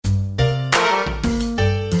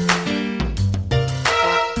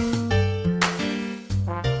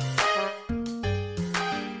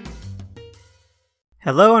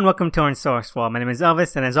Hello and welcome to Unsourced. My name is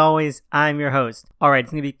Elvis, and as always, I'm your host. Alright,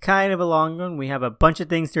 it's going to be kind of a long one. We have a bunch of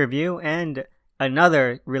things to review and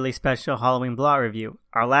another really special Halloween blog review,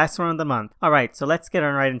 our last one of the month. Alright, so let's get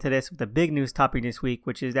on right into this with the big news topic this week,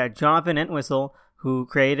 which is that Jonathan Entwistle, who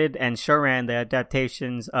created and showran the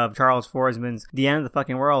adaptations of Charles Forsman's The End of the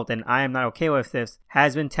Fucking World, and I Am Not Okay With This,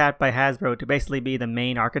 has been tapped by Hasbro to basically be the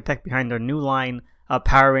main architect behind their new line of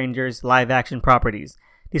Power Rangers live-action properties.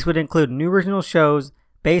 This would include new original shows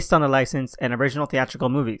based on the license and original theatrical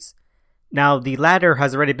movies. Now, the latter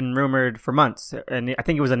has already been rumored for months, and I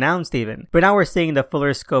think it was announced even. But now we're seeing the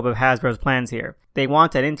fuller scope of Hasbro's plans here. They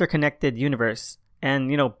want an interconnected universe, and,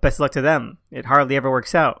 best luck to them. It hardly ever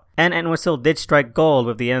works out. And Entwistle did strike gold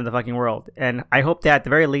with The End of the Fucking World, and I hope that at the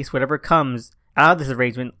very least, whatever comes out of this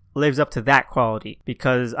arrangement lives up to that quality,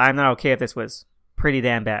 because I'm not okay if this was pretty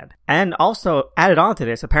damn bad. And also, added on to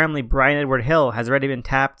this, apparently Brian Edward Hill has already been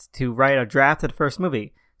tapped to write a draft of the first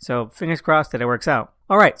movie, so fingers crossed that it works out.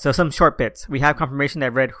 Alright, so some short bits. We have confirmation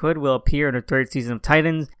that Red Hood will appear in the third season of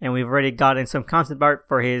Titans, and we've already gotten some concept art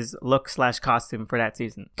for his look/costume for that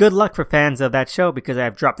season. Good luck for fans of that show, because I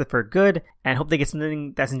have dropped it for good, and hope they get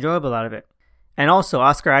something that's enjoyable out of it. And also,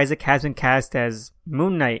 Oscar Isaac has been cast as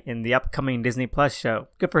Moon Knight in the upcoming Disney Plus show.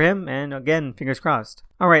 Good for him, and again, fingers crossed.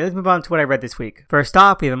 Alright, let's move on to what I read this week. First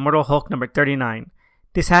off, we have Immortal Hulk number 39.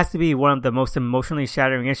 This has to be one of the most emotionally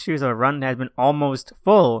shattering issues of a run that has been almost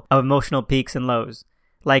full of emotional peaks and lows.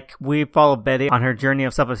 Like, we followed Betty on her journey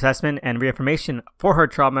of self-assessment and reaffirmation for her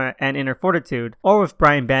trauma and inner fortitude, or with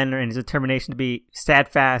Brian Banner and his determination to be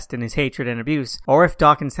steadfast in his hatred and abuse, or with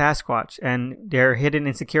Doc and Sasquatch and their hidden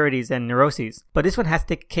insecurities and neuroses. But this one has to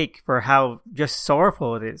take cake for how just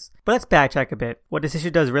sorrowful it is. But let's backtrack a bit. What this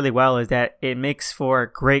issue does really well is that it makes for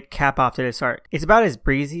a great cap-off to this arc. It's about as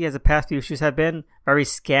breezy as the past few issues have been, very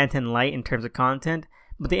scant and light in terms of content,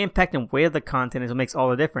 but the impact and weight of the content is what makes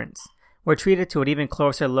all the difference. We're treated to an even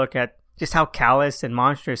closer look at just how callous and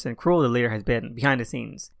monstrous and cruel the leader has been behind the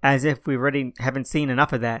scenes. As if we already haven't seen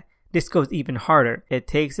enough of that, this goes even harder. It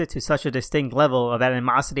takes it to such a distinct level of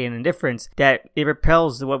animosity and indifference that it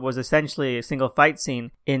repels what was essentially a single fight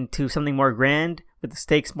scene into something more grand, with the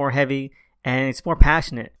stakes more heavy, and it's more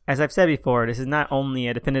passionate. As I've said before, this is not only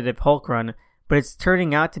a definitive Hulk run, but it's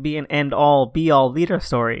turning out to be an end-all, be-all leader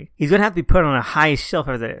story. He's going to have to be put on a high shelf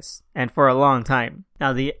after this, and for a long time.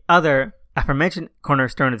 Now, the other aforementioned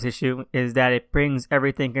cornerstone of this issue is that it brings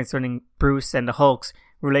everything concerning Bruce and the Hulk's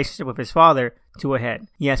relationship with his father to a head.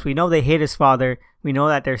 Yes, we know they hate his father. We know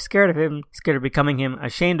that they're scared of him, scared of becoming him,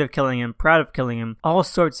 ashamed of killing him, proud of killing him. All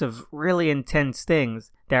sorts of really intense things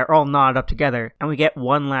that are all knotted up together. And we get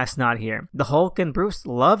one last knot here. The Hulk and Bruce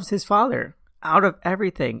loves his father. Out of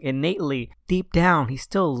everything, innately, deep down, he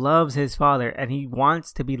still loves his father, and he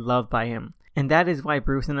wants to be loved by him. And that is why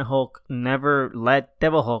Bruce and the Hulk never let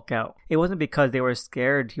Devil Hulk out. It wasn't because they were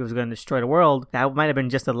scared he was going to destroy the world. That might have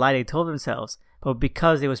been just a lie they told themselves. But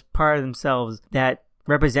because it was part of themselves that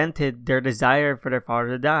represented their desire for their father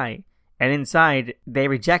to die. And inside, they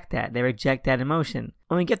reject that. They reject that emotion.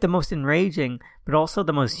 And we get the most enraging, but also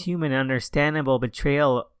the most human and understandable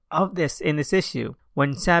betrayal of this in this issue.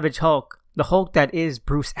 When Savage Hulk, the Hulk that is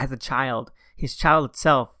Bruce as a child, his child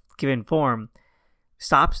itself, given form,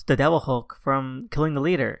 stops the Devil Hulk from killing the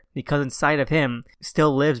leader, because inside of him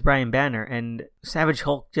still lives Brian Banner, and Savage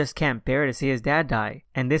Hulk just can't bear to see his dad die.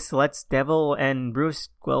 And this lets Devil and Bruce,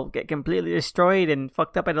 get completely destroyed and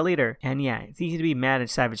fucked up by the leader. And yeah, it's easy to be mad at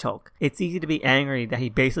Savage Hulk. It's easy to be angry that he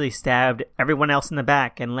basically stabbed everyone else in the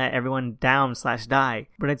back and let everyone down/die.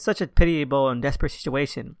 But it's such a pitiable and desperate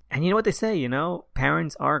situation. And you know what they say,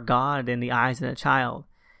 parents are God in the eyes of a child.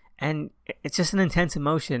 And it's just an intense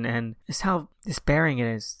emotion, and just how despairing it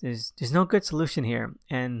is. There's no good solution here,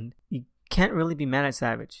 and you can't really be mad at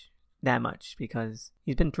Savage that much, because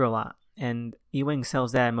he's been through a lot. And Ewing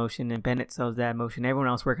sells that emotion, and Bennett sells that emotion. Everyone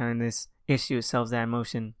else working on this issue sells that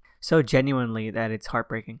emotion so genuinely that it's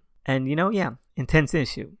heartbreaking. And intense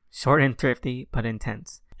issue. Short and thrifty, but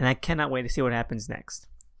intense. And I cannot wait to see what happens next.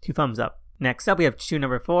 2 thumbs up. Next up, we have issue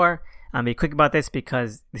number 4. I'll be quick about this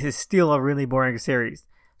because this is still a really boring series.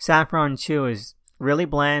 Saffron Chu is really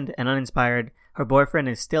bland and uninspired, her boyfriend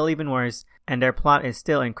is still even worse, and their plot is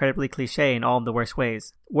still incredibly cliche in all of the worst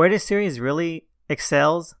ways. Where this series really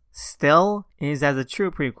excels, still, is as a true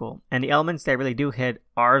prequel, and the elements that really do hit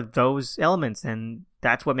are those elements, and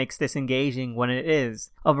that's what makes this engaging when it is.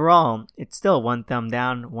 Overall, it's still 1 thumb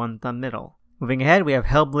down, 1 thumb middle. Moving ahead, we have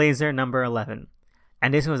Hellblazer number 11,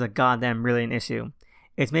 and this was a goddamn brilliant issue.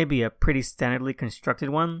 It's maybe a pretty standardly constructed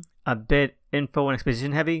one, a bit info and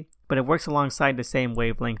exposition heavy, but it works alongside the same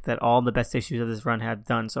wavelength that all the best issues of this run have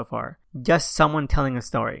done so far. Just someone telling a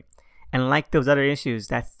story. And like those other issues,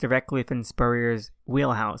 that's directly within Spurrier's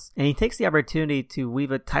wheelhouse. And he takes the opportunity to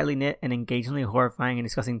weave a tightly knit and engagingly horrifying and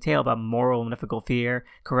disgusting tale about moral and ethical fear,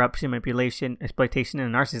 corruption, manipulation, exploitation,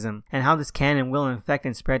 and narcissism, and how this can and will infect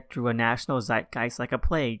and spread through a national zeitgeist like a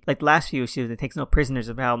plague. Like the last few issues, it takes no prisoners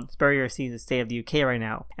of how Spurrier sees the state of the UK right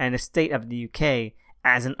now, and the state of the UK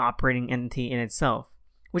as an operating entity in itself.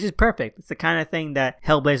 Which is perfect. It's the kind of thing that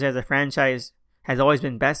Hellblazer as a franchise has always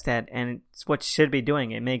been best at, and it's what should be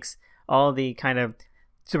doing. It makes all the kind of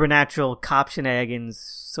supernatural cop shenanigans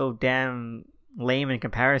so damn lame in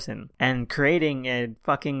comparison. And creating a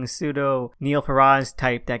fucking pseudo Neil Faraz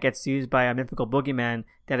type that gets used by a mythical boogeyman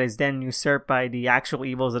that is then usurped by the actual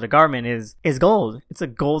evils of the government is gold. It's a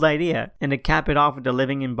gold idea. And to cap it off with the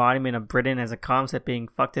living embodiment of Britain as a concept being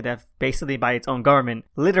fucked to death basically by its own government,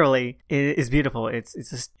 literally, is beautiful.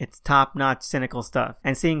 It's top-notch cynical stuff.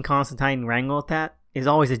 And seeing Constantine wrangle with that is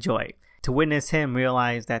always a joy. To witness him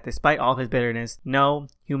realize that despite all of his bitterness, no,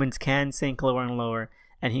 humans can sink lower and lower,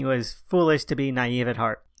 and he was foolish to be naive at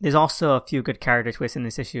heart. There's also a few good character twists in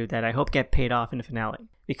this issue that I hope get paid off in the finale,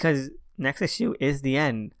 because next issue is the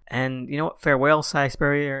end. And you know what? Farewell, Si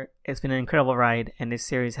Spurrier. It's been an incredible ride, and this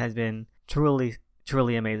series has been truly,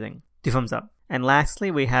 truly amazing. 2 thumbs up. And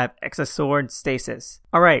lastly, we have Exosword Stasis.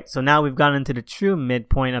 Alright, so now we've gotten into the true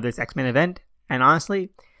midpoint of this X-Men event, and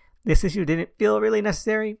honestly, this issue didn't feel really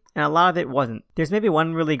necessary, and a lot of it wasn't. There's maybe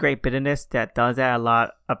one really great bitterness that does add a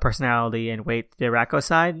lot of personality and weight to the Arakko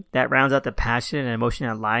side that rounds out the passion and emotion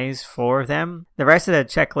that lies for them. The rest of the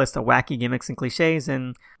checklist of wacky gimmicks and cliches,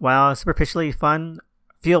 and while superficially fun,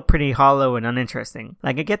 feel pretty hollow and uninteresting.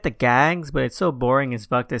 Like, I get the gags, but it's so boring as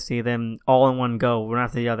fuck to see them all in one go, one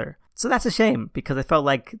after the other. So that's a shame, because I felt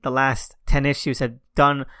like the last 10 issues had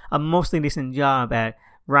done a mostly decent job at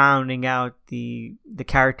rounding out the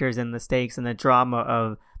characters and the stakes and the drama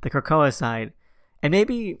of the Krakoa side. And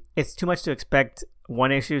maybe it's too much to expect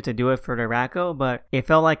one issue to do it for the Arakko, but it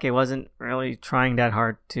felt like it wasn't really trying that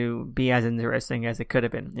hard to be as interesting as it could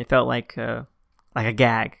have been. It felt like a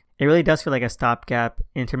gag. It really does feel like a stopgap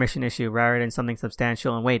intermission issue rather than something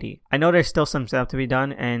substantial and weighty. I know there's still some stuff to be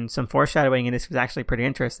done, and some foreshadowing in this was actually pretty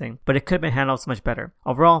interesting, but it could have been handled so much better.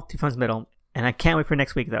 Overall, 2 thumbs middle. And I can't wait for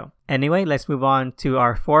next week, though. Anyway, let's move on to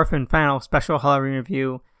our 4th and final special Halloween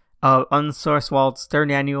review of Unsourced Walt's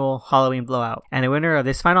 3rd annual Halloween Blowout. And the winner of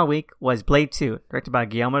this final week was Blade 2, directed by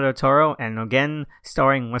Guillermo del Toro and again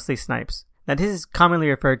starring Wesley Snipes. Now, this is commonly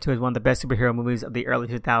referred to as one of the best superhero movies of the early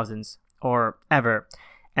 2000s, or ever.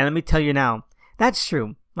 And let me tell you now, that's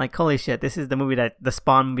true. Like, holy shit, this is the movie that the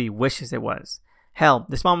Spawn movie wishes it was. Hell,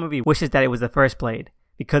 the Spawn movie wishes that it was the first Blade.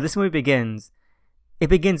 Because this movie begins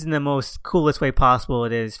in the most coolest way possible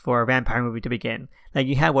it is for a vampire movie to begin. Like,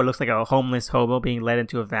 you have what looks like a homeless hobo being led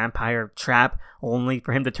into a vampire trap, only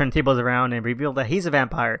for him to turn tables around and reveal that he's a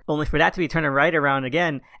vampire, only for that to be turned right around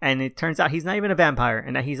again, and it turns out he's not even a vampire,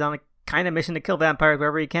 and that he's on a kind of mission to kill vampires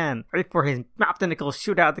wherever he can, right before his mouth tentacles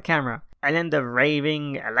shoot out the camera. And then the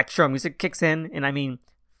raving electro music kicks in, and I mean,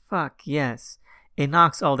 fuck yes. It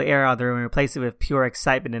knocks all the air out of the room and replaces it with pure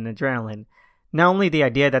excitement and adrenaline. Not only the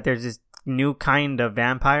idea that there's this new kind of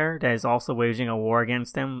vampire that is also waging a war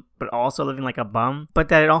against them, but also living like a bum, but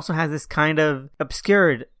that it also has this kind of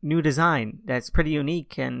obscured new design that's pretty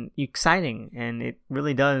unique and exciting, and it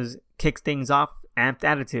really does kick things off amped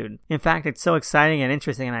attitude. In fact, it's so exciting and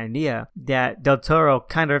interesting an idea that Del Toro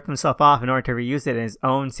kind of ripped himself off in order to reuse it in his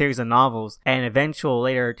own series of novels and eventual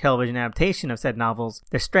later television adaptation of said novels,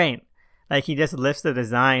 The Strain. Like, he just lifts the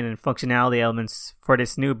design and functionality elements for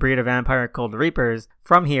this new breed of vampire called the Reapers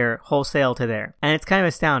from here wholesale to there. And it's kind of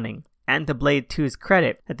astounding. And to Blade 2's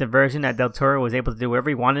credit, that the version that Del Toro was able to do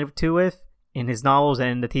whatever he wanted to with in his novels and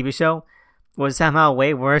in the TV show was somehow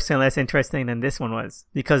way worse and less interesting than this one was.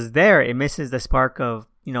 Because there, it misses the spark of,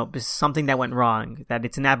 something that went wrong, that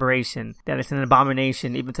it's an aberration, that it's an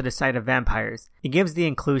abomination even to the sight of vampires. It gives the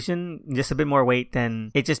inclusion just a bit more weight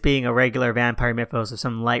than it just being a regular vampire mythos with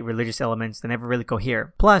some light religious elements that never really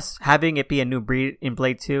cohere. Plus, having it be a new breed in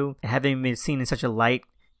Blade 2 and having been seen in such a light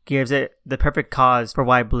gives it the perfect cause for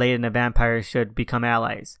why Blade and the vampires should become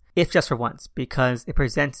allies, if just for once, because it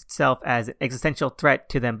presents itself as an existential threat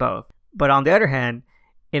to them both. But on the other hand,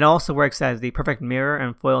 it also works as the perfect mirror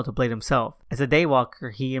and foil to Blade himself. As a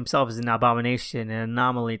daywalker, he himself is an abomination and an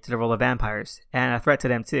anomaly to the role of vampires, and a threat to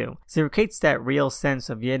them too. So it creates that real sense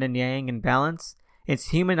of yin and yang and balance.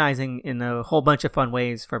 It's humanizing in a whole bunch of fun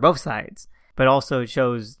ways for both sides, but also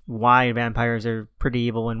shows why vampires are pretty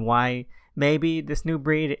evil and why maybe this new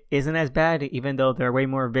breed isn't as bad, even though they're way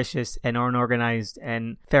more vicious and unorganized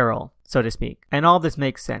and feral, so to speak. And all this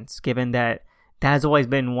makes sense, given that has always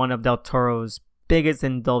been one of Del Toro's biggest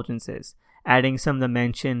indulgences, adding some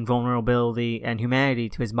dimension, vulnerability, and humanity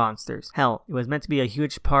to his monsters. Hell, it was meant to be a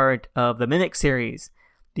huge part of the Mimic series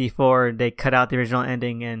before they cut out the original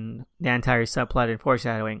ending and the entire subplot and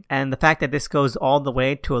foreshadowing. And the fact that this goes all the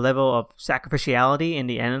way to a level of sacrificiality in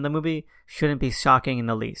the end of the movie shouldn't be shocking in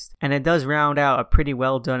the least. And it does round out a pretty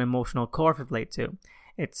well done emotional core for Blade 2.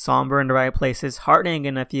 It's somber in the right places, heartening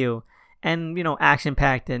in a few, and,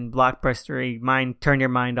 action-packed and blockbustery, turn your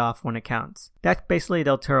mind off when it counts. That's basically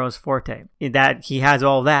Del Toro's forte, in that he has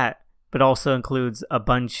all that, but also includes a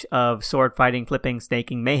bunch of sword-fighting, flipping,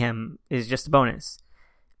 snaking mayhem is just a bonus.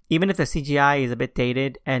 Even if the CGI is a bit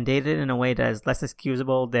dated, and dated in a way that is less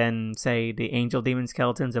excusable than, say, the Angel Demon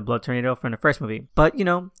Skeletons and Blood Tornado from the first movie. But,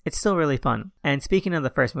 it's still really fun. And speaking of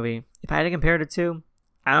the first movie, if I had to compare the two,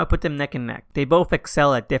 I would put them neck and neck. They both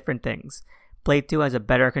excel at different things. Blade 2 has a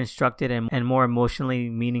better constructed and more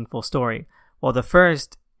emotionally meaningful story, while the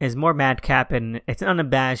first is more madcap and it's an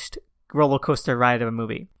unabashed roller coaster ride of a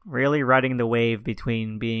movie. Really riding the wave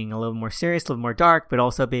between being a little more serious, a little more dark, but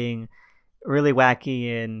also being really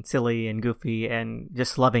wacky and silly and goofy and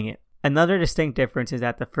just loving it. Another distinct difference is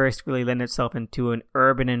that the first really lent itself into an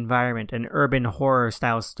urban environment, an urban horror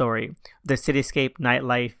style story. The cityscape,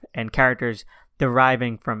 nightlife, and characters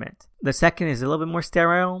deriving from it. The second is a little bit more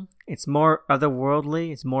sterile, it's more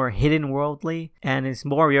otherworldly, it's more hidden worldly, and it's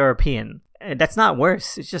more European. And that's not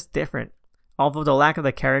worse, it's just different. Although the lack of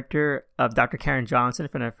the character of Dr. Karen Johnson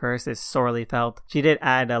from the first is sorely felt, she did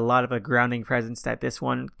add a lot of a grounding presence that this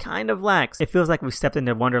one kind of lacks. It feels like we stepped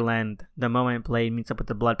into Wonderland the moment Blade meets up with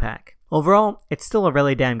the Blood Pack. Overall, it's still a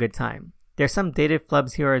really damn good time. There's some dated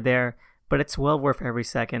flubs here or there, but it's well worth every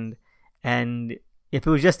second. And if it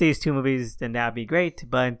was just these two movies, then that'd be great,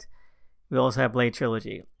 but we also have Blade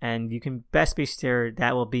Trilogy. And you can best be sure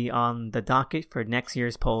that will be on the docket for next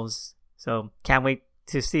year's polls. So can't wait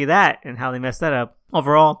to see that and how they messed that up.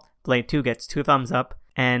 Overall, Blade 2 gets 2 thumbs up.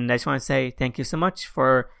 And I just want to say thank you so much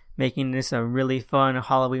for making this a really fun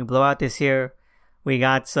Halloween blowout this year. We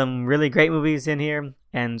got some really great movies in here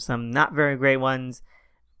and some not very great ones.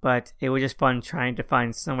 But it was just fun trying to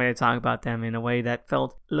find some way to talk about them in a way that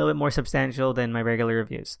felt a little bit more substantial than my regular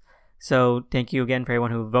reviews. So thank you again for everyone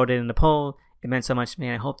who voted in the poll. It meant so much to me,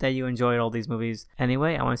 and I hope that you enjoyed all these movies.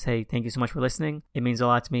 Anyway, I want to say thank you so much for listening. It means a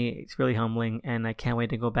lot to me. It's really humbling, and I can't wait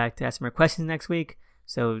to go back to ask more questions next week.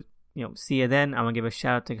 So, see you then. I'm going to give a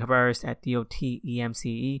shout out to cover artists at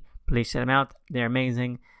DOTEMCE. Please check them out. They're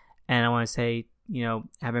amazing. And I want to say,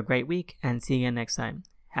 have a great week, and see you again next time.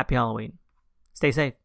 Happy Halloween. Stay safe.